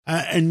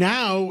And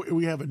now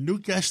we have a new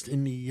guest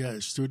in the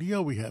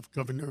studio. We have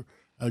Governor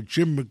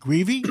Jim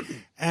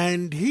McGreevey,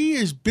 and he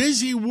is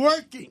busy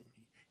working.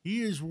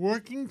 He is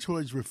working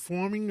towards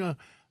reforming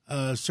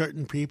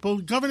certain people.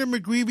 Governor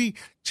McGreevey,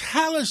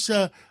 tell us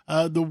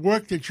the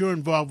work that you're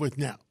involved with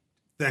now.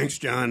 Thanks,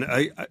 John.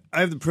 I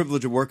have the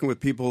privilege of working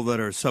with people that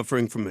are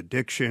suffering from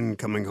addiction,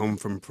 coming home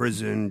from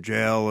prison,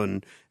 jail,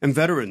 and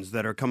veterans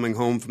that are coming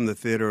home from the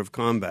theater of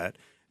combat.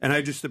 And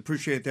I just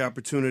appreciate the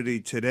opportunity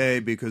today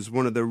because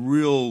one of the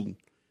real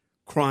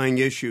crying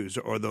issues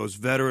are those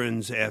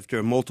veterans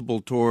after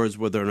multiple tours,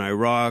 whether in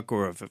Iraq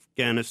or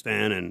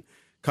Afghanistan. And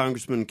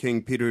Congressman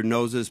King Peter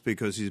knows this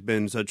because he's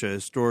been such a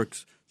historic,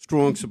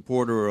 strong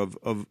supporter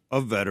of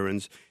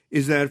veterans,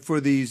 is that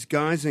for these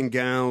guys and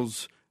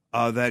gals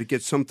that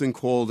get something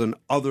called an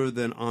other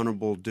than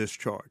honorable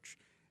discharge.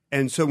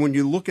 And so when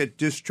you look at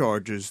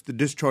discharges, the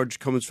discharge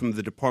comes from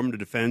the Department of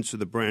Defense or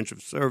the branch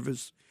of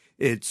service.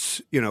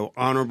 It's,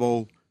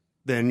 honorable,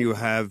 then you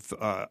have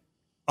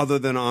other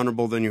than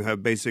honorable, then you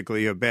have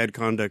basically a bad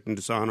conduct and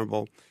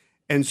dishonorable.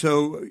 And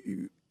so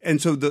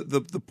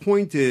the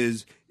point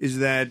is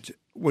that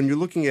when you're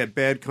looking at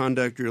bad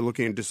conduct, you're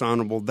looking at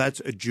dishonorable, that's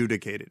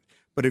adjudicated.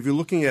 But if you're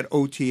looking at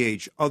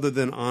OTH, other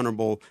than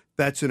honorable,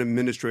 that's an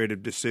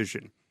administrative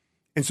decision.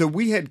 And so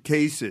we had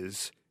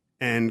cases,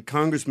 and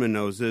Congressman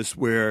knows this,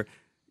 where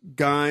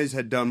guys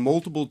had done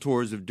multiple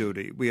tours of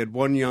duty. We had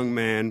one young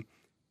man,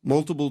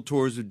 multiple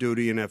tours of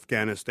duty in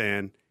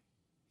Afghanistan.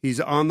 He's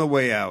on the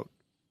way out.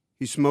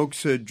 He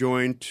smokes a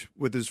joint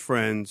with his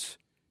friends,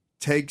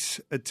 takes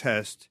a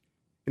test.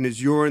 In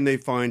his urine, they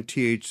find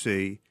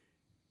THC.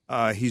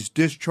 He's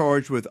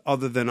discharged with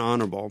other than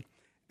honorable.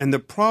 And the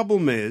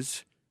problem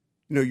is,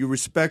 you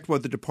respect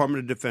what the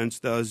Department of Defense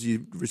does.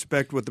 You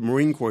respect what the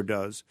Marine Corps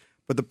does.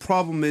 But the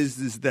problem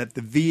is that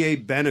the VA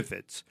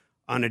benefits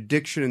on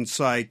addiction and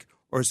psych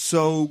are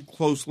so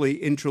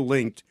closely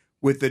interlinked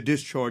with the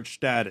discharge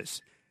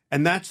status.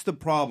 And that's the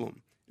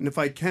problem. And if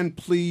I can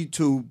plead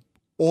to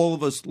all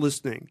of us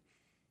listening,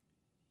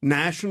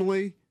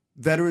 nationally,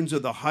 veterans are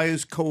the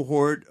highest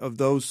cohort of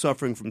those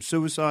suffering from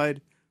suicide,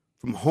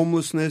 from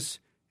homelessness,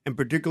 and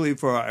particularly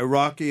for our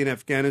Iraqi and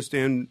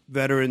Afghanistan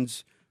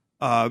veterans,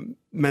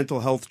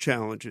 mental health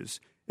challenges.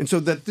 And so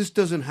that this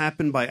doesn't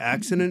happen by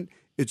accident.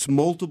 It's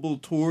multiple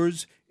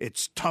tours.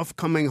 It's tough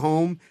coming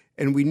home.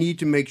 And we need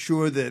to make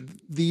sure that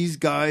these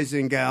guys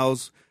and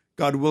gals,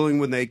 God willing,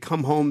 when they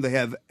come home, they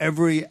have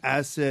every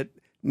asset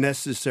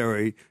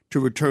necessary to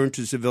return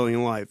to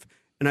civilian life.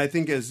 And I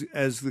think as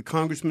the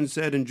congressman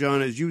said, and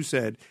John, as you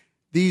said,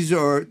 this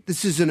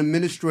is an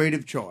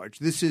administrative charge.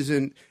 This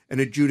isn't an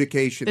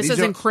adjudication. This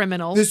isn't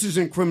criminal. This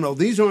isn't criminal.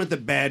 These aren't the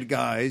bad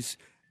guys.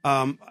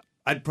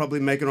 I'd probably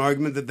make an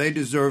argument that they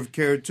deserve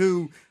care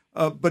too.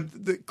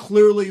 But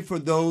clearly for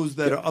those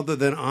that are other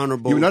than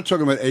honorable. We're not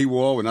talking about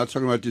AWOL. We're not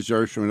talking about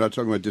desertion. We're not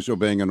talking about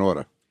disobeying an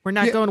order. We're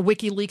not going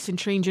WikiLeaks and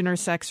changing our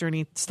sex or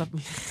any stuff.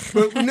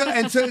 But no,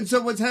 and so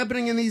what's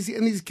happening in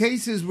these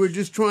cases, we're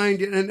just trying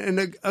to,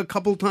 and a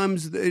couple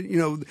times,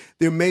 there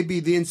may be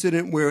the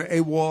incident where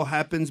AWOL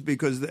happens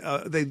because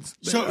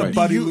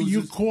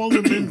you call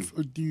them in?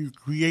 Do you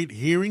create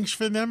hearings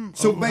for them?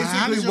 So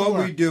basically, what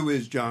we do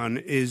is, John,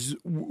 is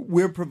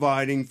we're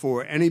providing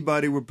for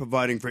anybody. We're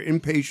providing for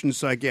inpatient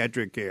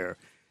psychiatric care,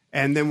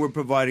 and then we're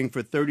providing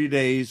for 30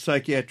 days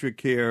psychiatric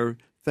care.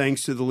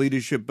 Thanks to the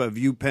leadership of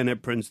UPenn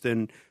at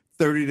Princeton,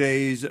 30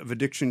 days of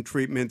addiction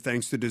treatment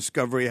thanks to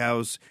Discovery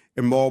House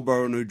in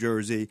Marlborough, New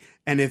Jersey.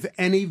 And if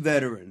any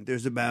veteran,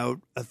 there's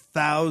about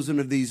 1,000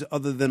 of these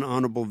other than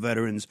honorable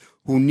veterans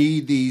who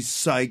need these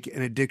psych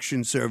and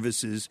addiction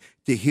services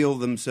to heal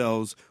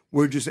themselves,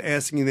 we're just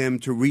asking them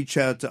to reach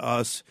out to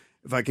us.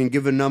 If I can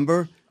give a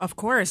number. Of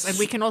course. And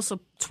we can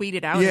also tweet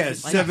it out.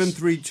 Yes,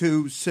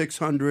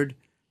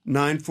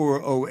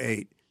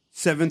 732-600-9408.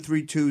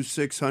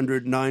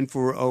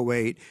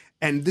 732-600-9408.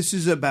 And this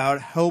is about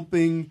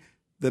helping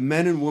the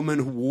men and women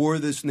who wore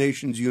this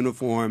nation's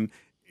uniform.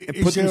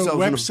 Is there a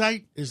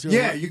website?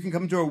 You can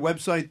come to our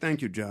website.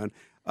 Thank you, John.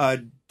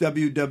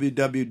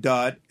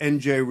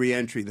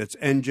 www.njreentry. That's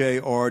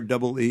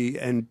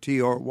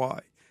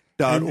NJREENTRY.org.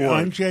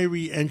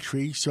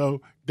 NJReentry,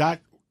 so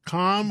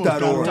 .com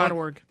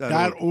or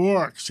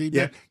 .org. See,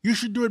 you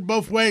should do it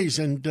both ways,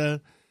 and that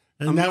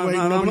way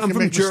nobody can from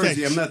make Jersey.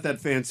 mistakes. I'm not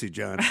that fancy,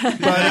 John.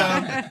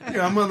 But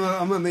I'm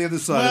on the other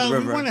side of the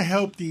river. We want to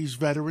help these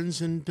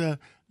veterans, and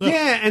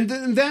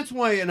and that's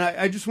why. And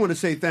I just want to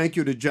say thank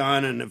you to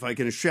John, and if I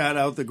can shout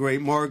out the great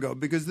Margot,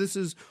 because this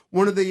is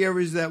one of the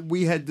areas that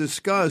we had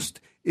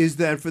discussed, is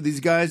that for these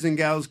guys and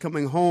gals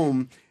coming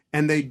home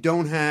and they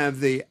don't have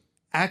the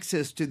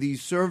access to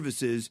these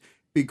services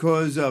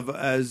because of,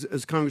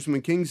 as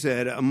Congressman King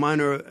said, a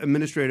minor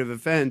administrative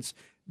offense,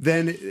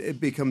 then it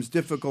becomes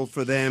difficult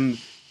for them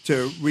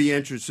to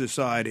re-enter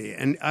society.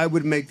 And I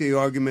would make the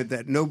argument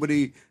that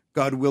nobody,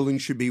 God willing,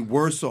 should be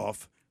worse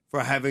off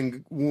for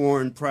having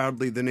worn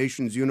proudly the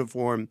nation's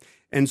uniform.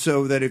 And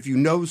so that if you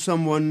know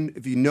someone,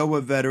 if you know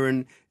a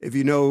veteran, if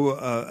you know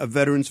a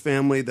veteran's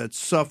family that's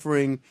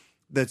suffering,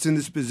 that's in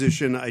this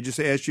position, I just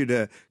ask you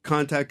to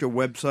contact our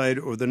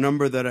website or the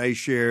number that I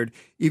shared,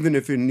 even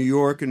if in New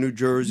York and New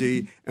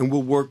Jersey, and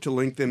we'll work to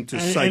link them to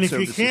site and if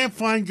services. you can't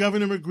find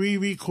Governor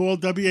McGreevey, call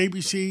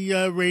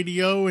WABC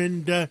Radio,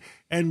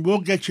 and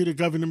we'll get you to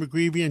Governor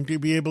McGreevey and to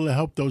be able to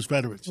help those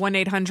veterans.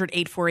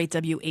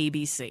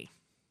 1-800-848-WABC.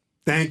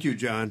 Thank you,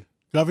 John.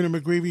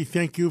 Governor McGreevey,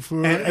 thank you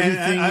for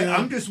everything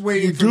I'm just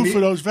waiting you do for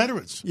those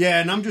veterans.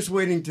 Yeah, and I'm just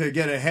waiting to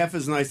get a half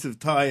as nice of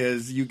tie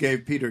as you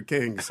gave Peter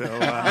King. So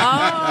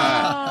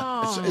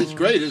it's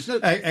great,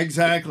 isn't it?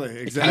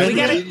 Exactly. We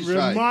gotta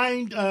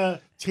remind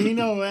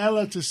Tina or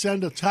Ella to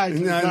send a tie to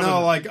the governor.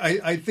 No,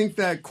 I think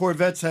that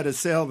Corvettes had a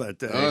sale that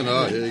day. Oh,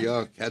 no, here you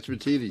go.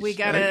 Catsmatides. We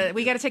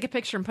gotta take a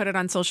picture and put it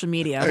on social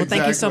media. Well, Exactly.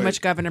 thank you so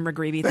much, Governor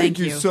McGreevey. Thank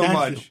you so Thank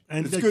much. you.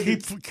 And It's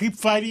good keep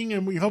fighting,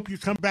 and we hope you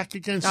come back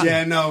again soon.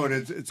 Yeah, no, and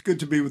it's good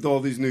to be with all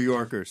these New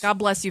Yorkers. God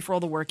bless you for all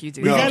the work you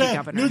do. We Thank gotta, you,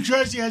 Governor. New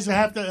Jersey has to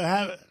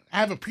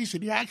have a piece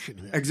of the action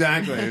here.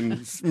 Exactly.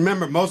 And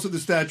remember, most of the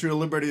Statue of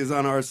Liberty is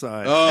on our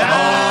side.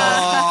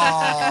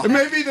 Oh. It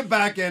may be the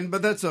back end,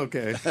 but that's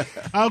okay.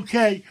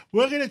 Okay,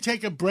 we're going to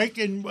take a break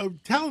and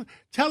tell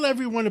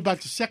everyone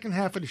about the second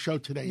half of the show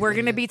today. We're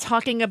going to be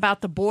talking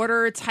about the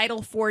border,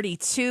 Title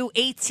 42,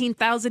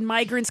 18,000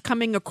 migrants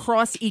coming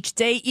across each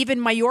day. Even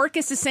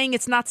Mayorkas is saying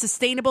it's not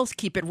sustainable.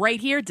 Keep it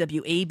right here,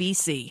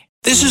 WABC.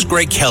 This is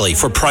Greg Kelly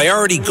for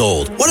Priority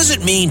Gold. What does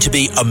it mean to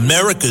be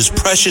America's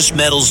precious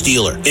metals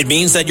dealer? It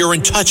means that you're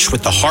in touch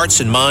with the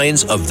hearts and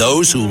minds of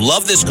those who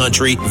love this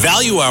country,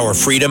 value our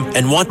freedom,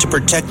 and want to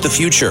protect the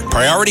future.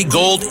 Priority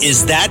Gold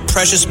is that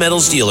precious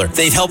metals dealer.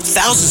 They've helped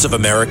thousands of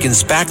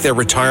Americans back their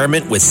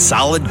retirement with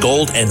solid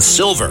gold and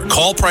silver.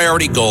 Call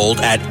Priority Gold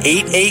at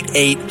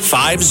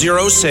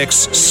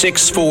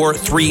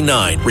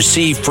 888-506-6439.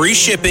 Receive free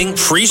shipping,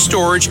 free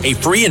storage, a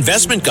free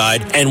investment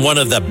guide, and one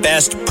of the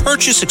best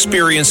purchase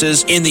experiences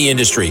in the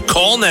industry.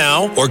 Call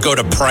now or go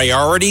to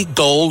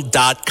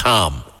PriorityGold.com.